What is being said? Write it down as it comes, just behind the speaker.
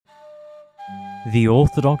The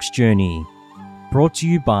Orthodox Journey, brought to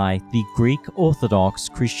you by the Greek Orthodox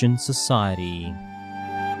Christian Society.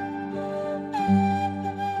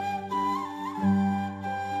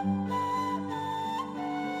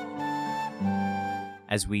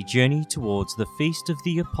 As we journey towards the Feast of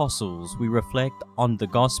the Apostles, we reflect on the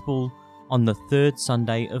Gospel on the third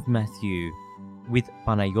Sunday of Matthew with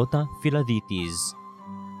Panayota Philaditis.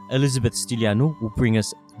 Elizabeth Stylianou will bring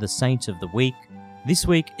us the Saint of the Week. This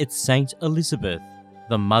week it's Saint Elizabeth,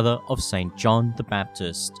 the mother of Saint John the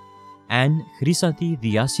Baptist, and Chrysanthi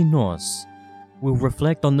Diasinos will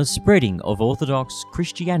reflect on the spreading of Orthodox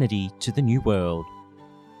Christianity to the New World.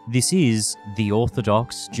 This is the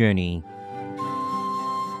Orthodox Journey.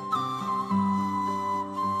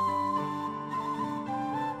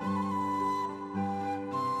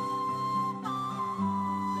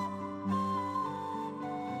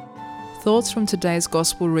 Thoughts from today's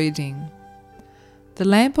Gospel reading. The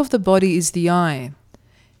lamp of the body is the eye.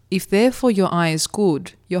 If therefore your eye is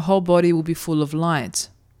good, your whole body will be full of light.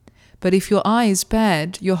 But if your eye is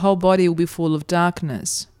bad, your whole body will be full of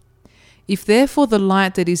darkness. If therefore the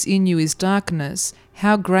light that is in you is darkness,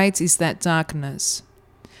 how great is that darkness?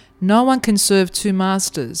 No one can serve two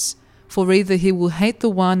masters, for either he will hate the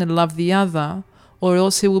one and love the other, or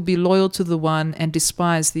else he will be loyal to the one and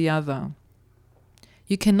despise the other.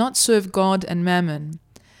 You cannot serve God and mammon.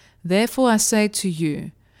 Therefore I say to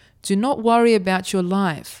you, do not worry about your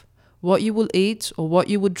life, what you will eat or what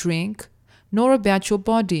you will drink, nor about your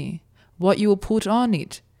body, what you will put on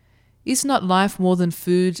it. Is not life more than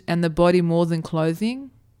food and the body more than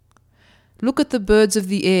clothing? Look at the birds of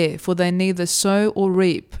the air, for they neither sow or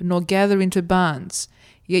reap, nor gather into barns,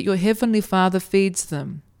 yet your heavenly Father feeds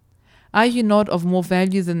them. Are you not of more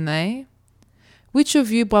value than they? Which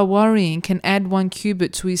of you by worrying can add 1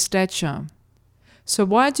 cubit to his stature? So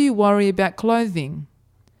why do you worry about clothing?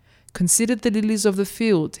 Consider the lilies of the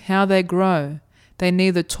field, how they grow. They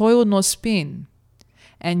neither toil nor spin.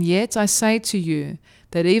 And yet I say to you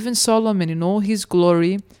that even Solomon in all his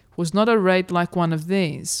glory was not arrayed like one of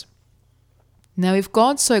these. Now if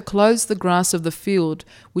God so clothes the grass of the field,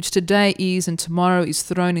 which today is and tomorrow is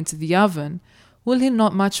thrown into the oven, will he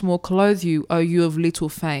not much more clothe you, O you of little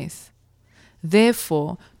faith?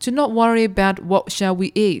 Therefore, do not worry about what shall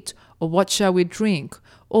we eat, or what shall we drink,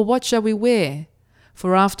 or what shall we wear?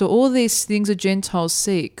 For after all these things the Gentiles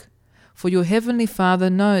seek. For your heavenly Father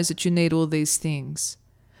knows that you need all these things.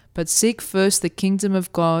 But seek first the kingdom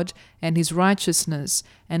of God and his righteousness,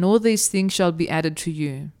 and all these things shall be added to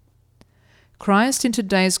you. Christ in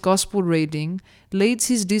today's Gospel reading leads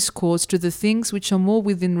his discourse to the things which are more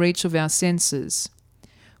within reach of our senses.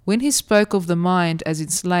 When he spoke of the mind as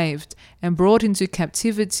enslaved and brought into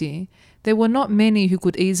captivity, there were not many who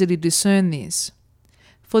could easily discern this.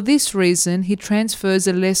 For this reason, he transfers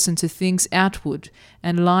a lesson to things outward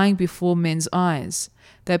and lying before men's eyes,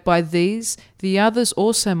 that by these the others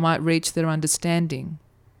also might reach their understanding.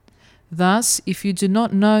 Thus, if you do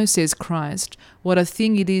not know, says Christ, what a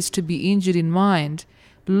thing it is to be injured in mind,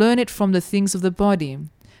 learn it from the things of the body.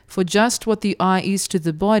 For just what the eye is to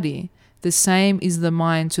the body, the same is the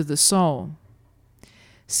mind to the soul.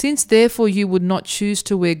 Since therefore you would not choose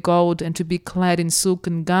to wear gold and to be clad in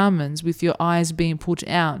silken garments with your eyes being put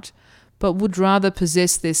out, but would rather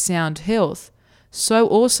possess their sound health, so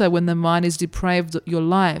also when the mind is depraved your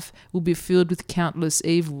life will be filled with countless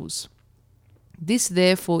evils. This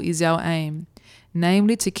therefore is our aim,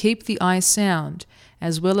 namely to keep the eye sound,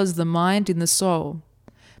 as well as the mind in the soul.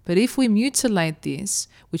 But if we mutilate this,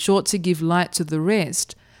 which ought to give light to the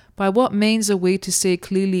rest, by what means are we to see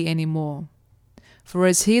clearly any more? For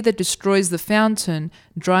as he that destroys the fountain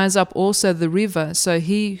dries up also the river, so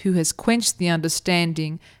he who has quenched the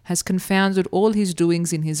understanding has confounded all his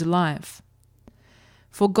doings in his life.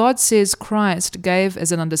 For God says Christ gave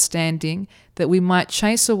as an understanding that we might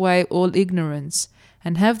chase away all ignorance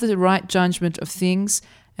and have the right judgment of things,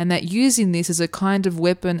 and that using this as a kind of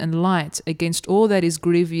weapon and light against all that is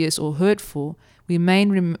grievous or hurtful, we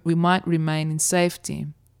might remain in safety.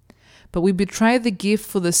 But we betray the gift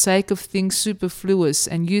for the sake of things superfluous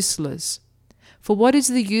and useless. For what is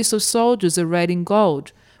the use of soldiers arrayed in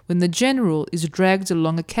gold, when the general is dragged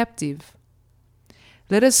along a captive?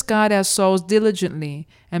 Let us guard our souls diligently,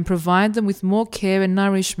 and provide them with more care and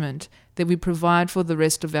nourishment than we provide for the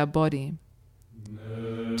rest of our body.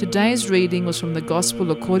 Today's reading was from the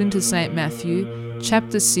Gospel according to St. Matthew,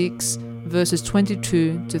 chapter 6, verses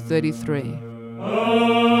 22 to 33.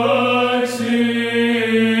 Alithos,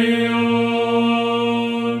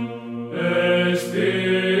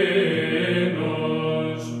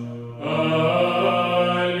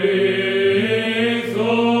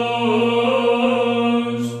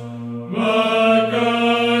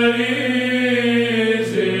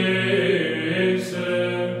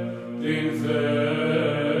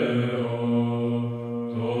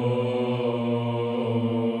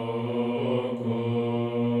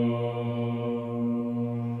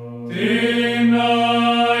 Saint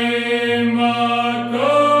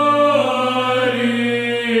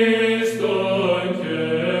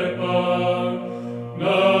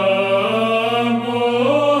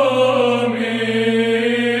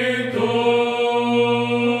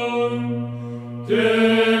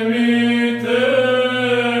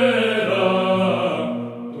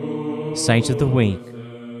of the Week,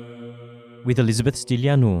 with Elizabeth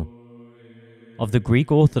Stylianou of the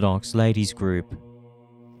Greek Orthodox Ladies Group.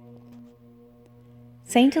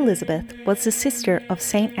 Saint Elizabeth was the sister of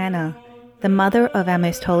Saint Anna, the mother of our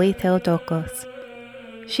most holy Theotokos.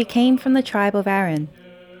 She came from the tribe of Aaron.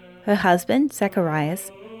 Her husband,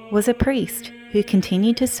 Zacharias, was a priest who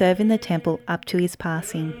continued to serve in the temple up to his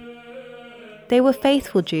passing. They were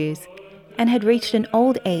faithful Jews and had reached an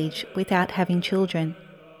old age without having children.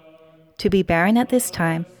 To be barren at this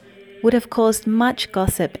time would have caused much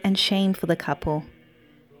gossip and shame for the couple.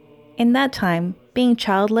 In that time, being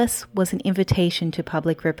childless was an invitation to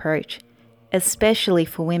public reproach, especially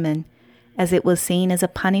for women, as it was seen as a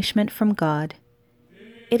punishment from God.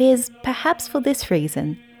 It is perhaps for this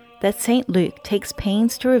reason that St. Luke takes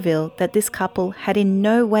pains to reveal that this couple had in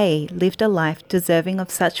no way lived a life deserving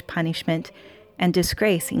of such punishment and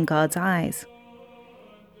disgrace in God's eyes.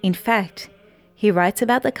 In fact, he writes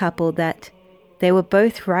about the couple that they were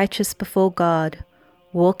both righteous before God,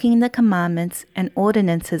 walking in the commandments and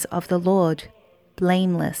ordinances of the Lord,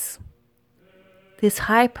 blameless. This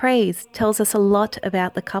high praise tells us a lot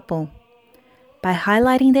about the couple. By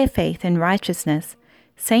highlighting their faith and righteousness,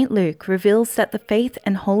 St. Luke reveals that the faith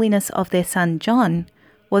and holiness of their son John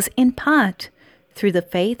was in part through the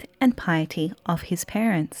faith and piety of his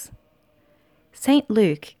parents. St.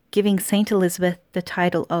 Luke, giving St. Elizabeth the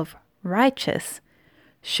title of righteous,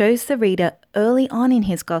 shows the reader early on in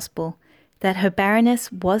his gospel that her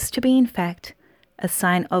barrenness was to be in fact a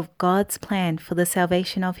sign of God's plan for the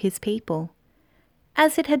salvation of his people,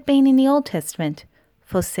 as it had been in the Old Testament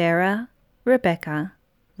for Sarah, Rebecca,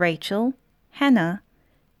 Rachel, Hannah,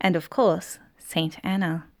 and of course, Saint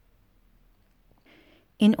Anna.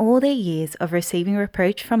 In all their years of receiving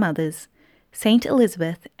reproach from others, Saint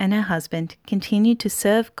Elizabeth and her husband continued to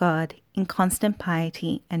serve God in constant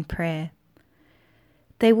piety and prayer.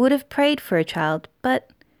 They would have prayed for a child,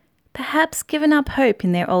 but perhaps given up hope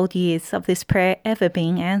in their old years of this prayer ever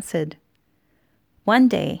being answered. One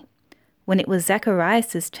day, when it was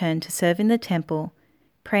Zacharias' turn to serve in the temple,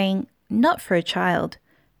 praying not for a child,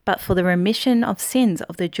 but for the remission of sins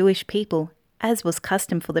of the Jewish people, as was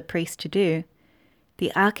custom for the priest to do,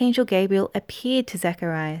 the Archangel Gabriel appeared to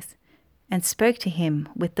Zacharias and spoke to him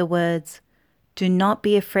with the words, "Do not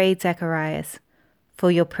be afraid, Zacharias,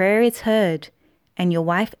 for your prayer is heard, and your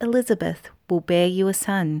wife Elizabeth will bear you a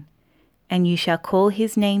son, and you shall call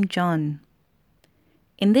his name John."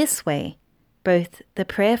 In this way, both the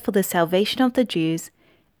prayer for the salvation of the Jews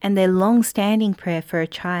and their long-standing prayer for a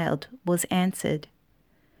child was answered.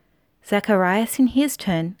 Zacharias, in his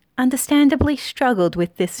turn, understandably struggled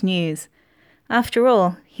with this news. After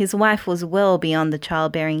all, his wife was well beyond the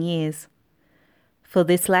childbearing years. For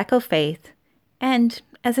this lack of faith, and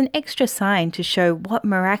as an extra sign to show what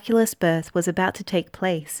miraculous birth was about to take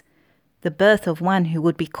place, the birth of one who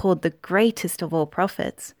would be called the greatest of all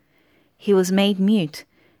prophets, he was made mute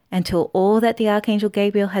until all that the Archangel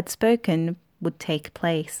Gabriel had spoken would take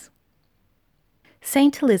place.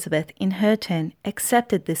 Saint Elizabeth, in her turn,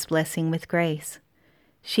 accepted this blessing with grace.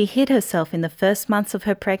 She hid herself in the first months of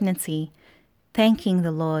her pregnancy, thanking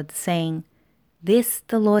the Lord, saying, "This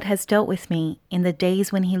the Lord has dealt with me in the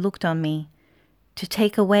days when he looked on me, to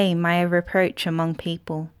take away my reproach among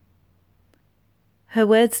people." Her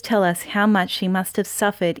words tell us how much she must have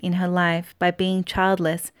suffered in her life by being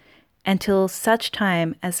childless until such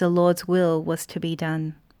time as the Lord's will was to be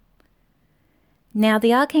done. Now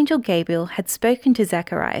the Archangel Gabriel had spoken to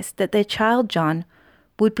Zacharias that their child John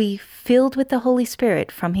would be filled with the Holy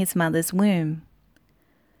Spirit from his mother's womb.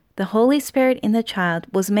 The Holy Spirit in the child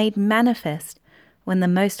was made manifest when the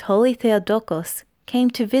Most Holy Theotokos came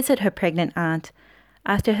to visit her pregnant aunt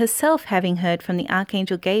after herself having heard from the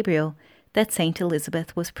Archangel Gabriel that Saint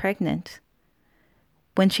Elizabeth was pregnant.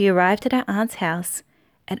 When she arrived at her aunt's house,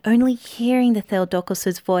 and only hearing the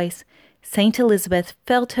Theotokos' voice, Saint Elizabeth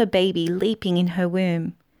felt her baby leaping in her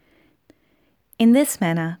womb. In this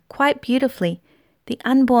manner, quite beautifully, the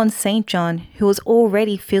unborn Saint John, who was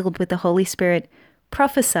already filled with the Holy Spirit,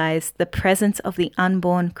 prophesied the presence of the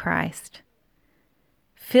unborn Christ.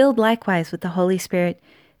 Filled likewise with the Holy Spirit,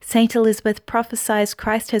 Saint Elizabeth prophesied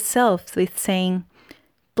Christ herself with saying,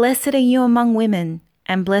 "Blessed are you among women,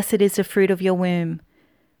 and blessed is the fruit of your womb.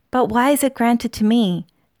 But why is it granted to me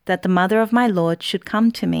that the mother of my Lord should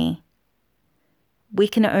come to me?" we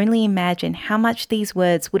can only imagine how much these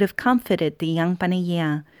words would have comforted the young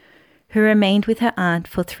Panagia, who remained with her aunt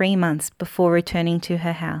for 3 months before returning to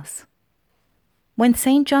her house. When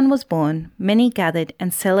St. John was born, many gathered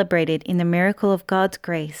and celebrated in the miracle of God's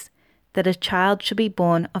grace that a child should be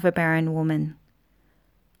born of a barren woman.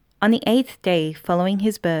 On the 8th day following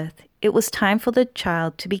his birth, it was time for the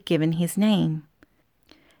child to be given his name.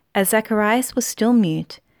 As Zacharias was still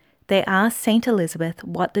mute, they asked Saint Elizabeth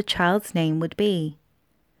what the child's name would be.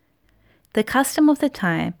 The custom of the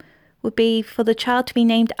time would be for the child to be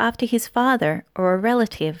named after his father or a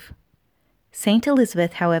relative. Saint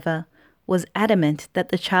Elizabeth, however, was adamant that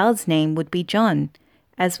the child's name would be John,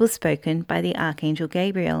 as was spoken by the Archangel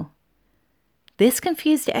Gabriel. This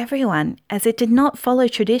confused everyone, as it did not follow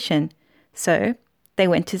tradition, so they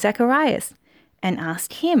went to Zacharias and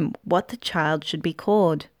asked him what the child should be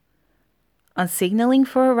called. On signaling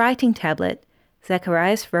for a writing tablet,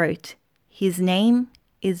 Zacharias wrote, "His name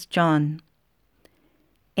is John."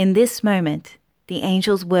 In this moment, the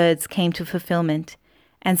angel's words came to fulfillment,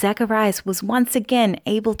 and Zacharias was once again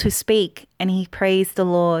able to speak, and he praised the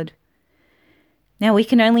Lord. Now we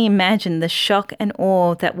can only imagine the shock and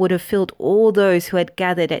awe that would have filled all those who had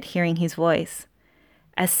gathered at hearing his voice.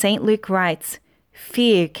 As St. Luke writes,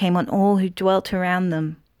 fear came on all who dwelt around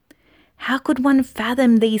them. How could one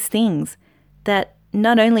fathom these things, that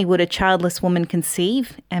not only would a childless woman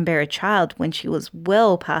conceive and bear a child when she was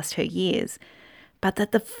well past her years, but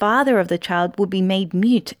that the father of the child would be made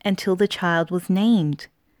mute until the child was named?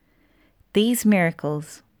 These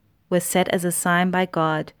miracles were set as a sign by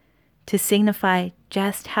God to signify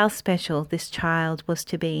just how special this child was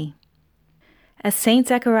to be. As Saint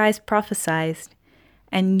Zacharias prophesied,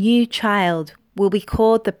 "A new child will be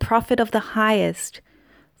called the prophet of the highest,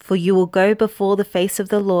 for you will go before the face of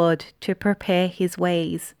the Lord to prepare his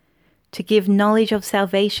ways, to give knowledge of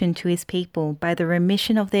salvation to his people by the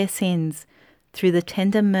remission of their sins through the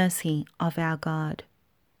tender mercy of our God."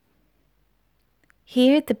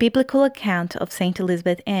 Here the biblical account of Saint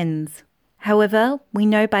Elizabeth ends. However, we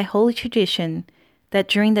know by holy tradition that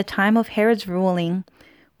during the time of Herod's ruling,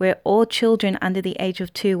 where all children under the age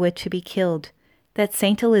of 2 were to be killed, that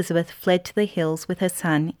Saint Elizabeth fled to the hills with her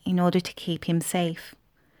son in order to keep him safe.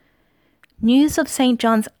 News of Saint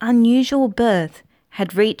John's unusual birth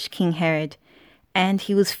had reached King Herod, and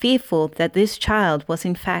he was fearful that this child was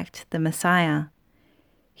in fact the Messiah.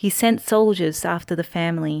 He sent soldiers after the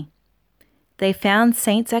family. They found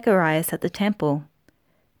Saint Zacharias at the temple.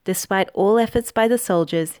 Despite all efforts by the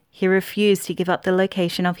soldiers, he refused to give up the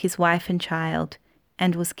location of his wife and child,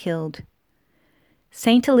 and was killed.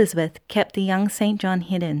 Saint Elizabeth kept the young Saint John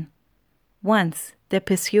hidden. Once, their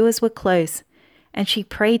pursuers were close, and she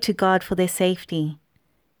prayed to God for their safety.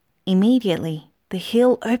 Immediately, the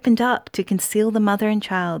hill opened up to conceal the mother and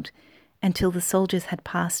child until the soldiers had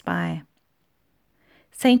passed by.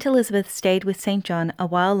 Saint Elizabeth stayed with Saint John a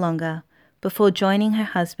while longer before joining her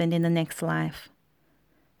husband in the next life.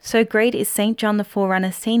 So great is Saint John the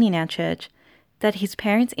Forerunner seen in our church that his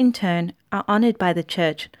parents in turn are honoured by the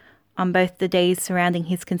church on both the days surrounding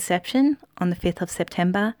his conception on the 5th of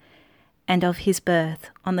September and of his birth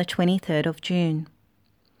on the 23rd of June.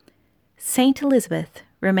 Saint Elizabeth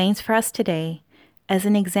remains for us today as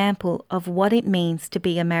an example of what it means to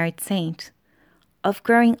be a married saint, of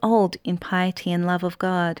growing old in piety and love of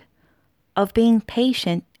God, of being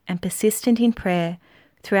patient and persistent in prayer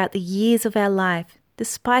throughout the years of our life,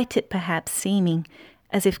 despite it perhaps seeming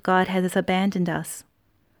as if God has abandoned us,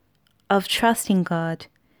 of trusting God,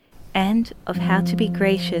 and of how to be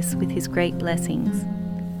gracious with his great blessings.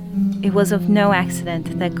 It was of no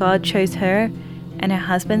accident that God chose her and her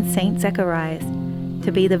husband Saint Zacharias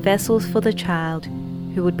to be the vessels for the child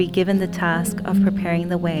who would be given the task of preparing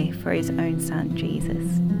the way for his own son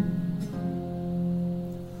Jesus.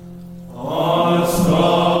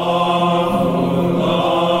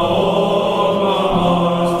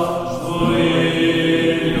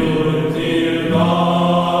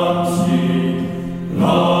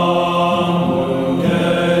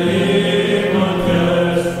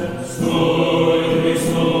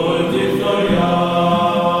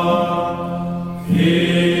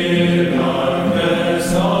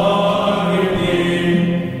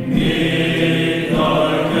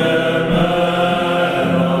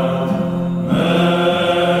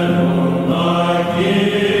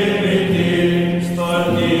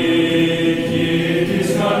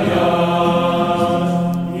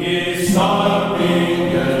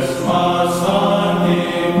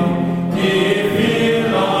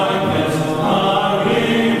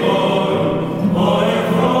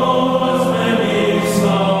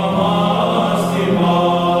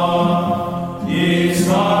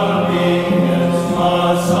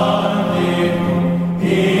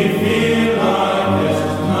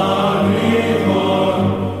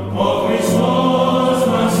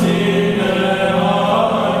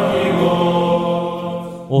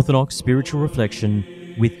 Orthodox Spiritual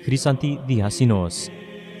Reflection with Chrysanthi Diasinos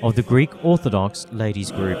of the Greek Orthodox Ladies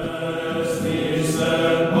Group.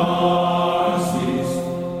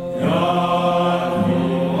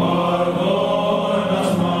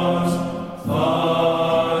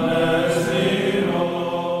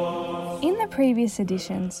 In the previous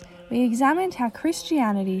editions, we examined how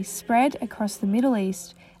Christianity spread across the Middle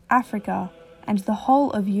East, Africa, and the whole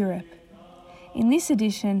of Europe. In this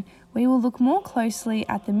edition, we will look more closely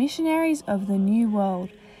at the missionaries of the New World,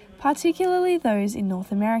 particularly those in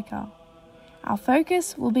North America. Our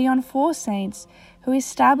focus will be on 4 saints who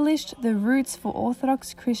established the roots for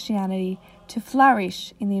Orthodox Christianity to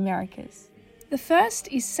flourish in the Americas. The first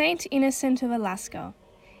is Saint Innocent of Alaska,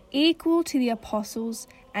 equal to the apostles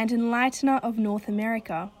and enlightener of North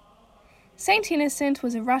America. Saint Innocent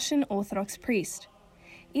was a Russian Orthodox priest.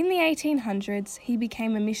 In the 1800s, he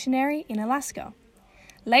became a missionary in Alaska.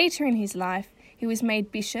 Later in his life, he was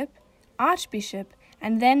made bishop, archbishop,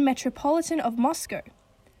 and then metropolitan of Moscow.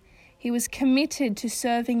 He was committed to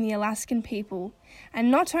serving the Alaskan people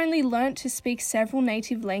and not only learnt to speak several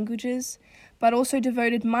native languages, but also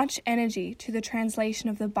devoted much energy to the translation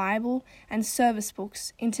of the Bible and service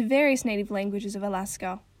books into various native languages of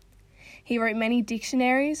Alaska. He wrote many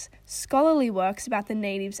dictionaries, scholarly works about the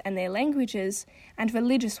natives and their languages, and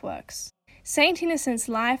religious works. Saint Innocent's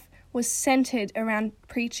life was centered around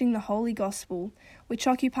preaching the Holy Gospel, which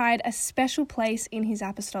occupied a special place in his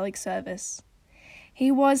apostolic service. He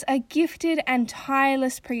was a gifted and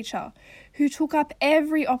tireless preacher who took up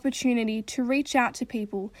every opportunity to reach out to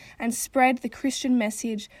people and spread the Christian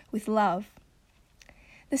message with love.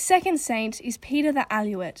 The second saint is Peter the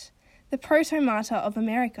Aleuite, the protomartyr of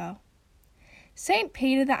America. Saint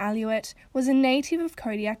Peter the Aleuite was a native of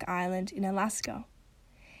Kodiak Island in Alaska.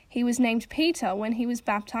 He was named Peter when he was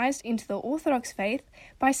baptized into the Orthodox faith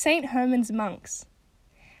by St. Herman's monks.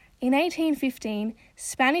 In 1815,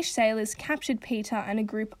 Spanish sailors captured Peter and a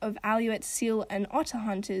group of Aleuite seal and otter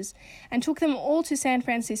hunters and took them all to San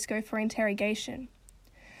Francisco for interrogation.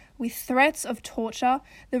 With threats of torture,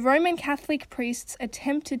 the Roman Catholic priests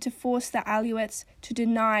attempted to force the Aleuites to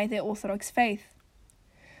deny their Orthodox faith.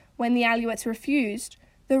 When the Aleuites refused,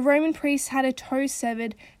 the Roman priests had a toe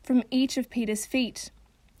severed from each of Peter's feet.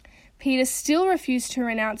 Peter still refused to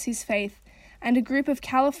renounce his faith, and a group of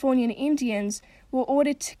Californian Indians were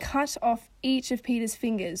ordered to cut off each of Peter's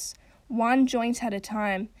fingers, one joint at a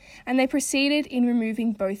time, and they proceeded in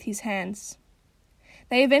removing both his hands.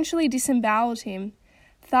 They eventually disemboweled him,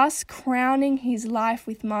 thus crowning his life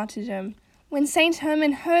with martyrdom. When St.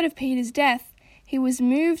 Herman heard of Peter's death, he was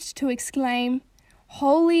moved to exclaim,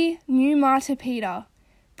 "Holy new martyr Peter,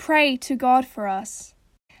 pray to God for us."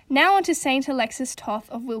 Now on to St. Alexis Toth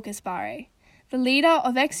of Wilkes-Barre, the leader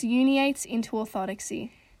of ex-Uniates into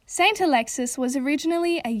Orthodoxy. St. Alexis was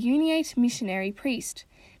originally a Uniate missionary priest,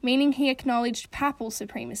 meaning he acknowledged papal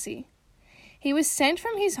supremacy. He was sent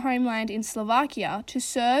from his homeland in Slovakia to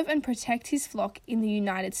serve and protect his flock in the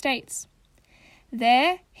United States.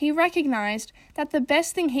 There, he recognized that the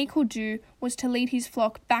best thing he could do was to lead his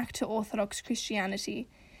flock back to Orthodox Christianity,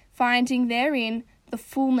 finding therein the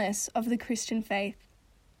fullness of the Christian faith.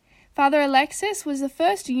 Father Alexis was the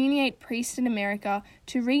first Uniate priest in America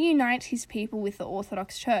to reunite his people with the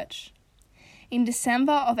Orthodox Church. In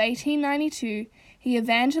December of 1892, he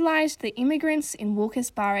evangelized the immigrants in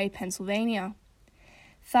Wilkes-Barre, Pennsylvania.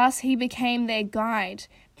 Thus, he became their guide,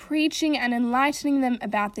 preaching and enlightening them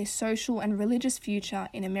about their social and religious future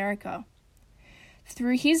in America.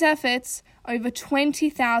 Through his efforts, over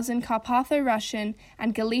 20,000 Carpatho-Russian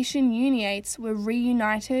and Galician Uniates were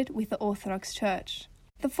reunited with the Orthodox Church.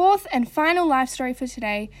 The fourth and final life story for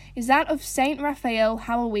today is that of Saint Raphael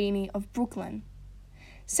Hawawini of Brooklyn.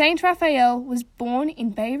 Saint Raphael was born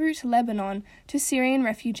in Beirut, Lebanon, to Syrian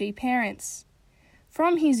refugee parents.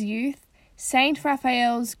 From his youth, Saint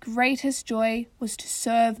Raphael's greatest joy was to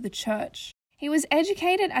serve the church. He was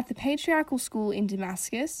educated at the Patriarchal School in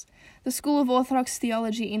Damascus, the School of Orthodox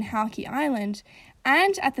Theology in Halki Island,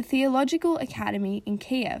 and at the Theological Academy in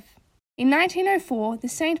Kiev. In 1904, the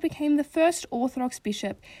saint became the first Orthodox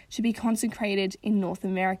bishop to be consecrated in North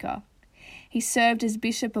America. He served as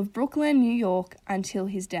Bishop of Brooklyn, New York, until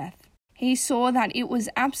his death. He saw that it was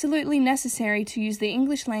absolutely necessary to use the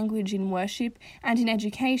English language in worship and in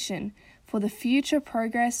education for the future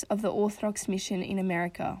progress of the Orthodox mission in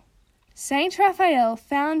America. Saint Raphael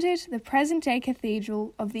founded the present-day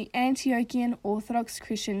cathedral of the Antiochian Orthodox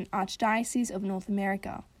Christian Archdiocese of North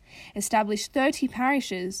America, established 30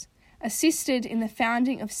 parishes, assisted in the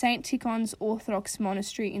founding of St. Tikhon's Orthodox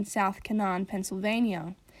Monastery in South Canaan,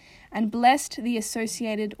 Pennsylvania, and blessed the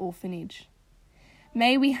associated orphanage.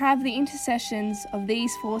 May we have the intercessions of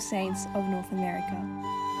these 4 saints of North America.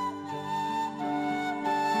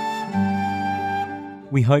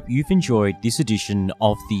 We hope you've enjoyed this edition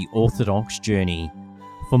of the Orthodox Journey.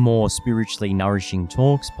 For more spiritually nourishing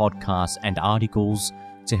talks, podcasts, and articles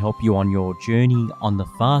to help you on your journey on the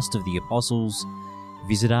Fast of the Apostles,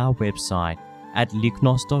 visit our website at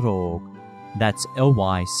lychnos.org. That's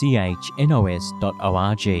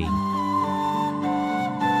lychnos.org.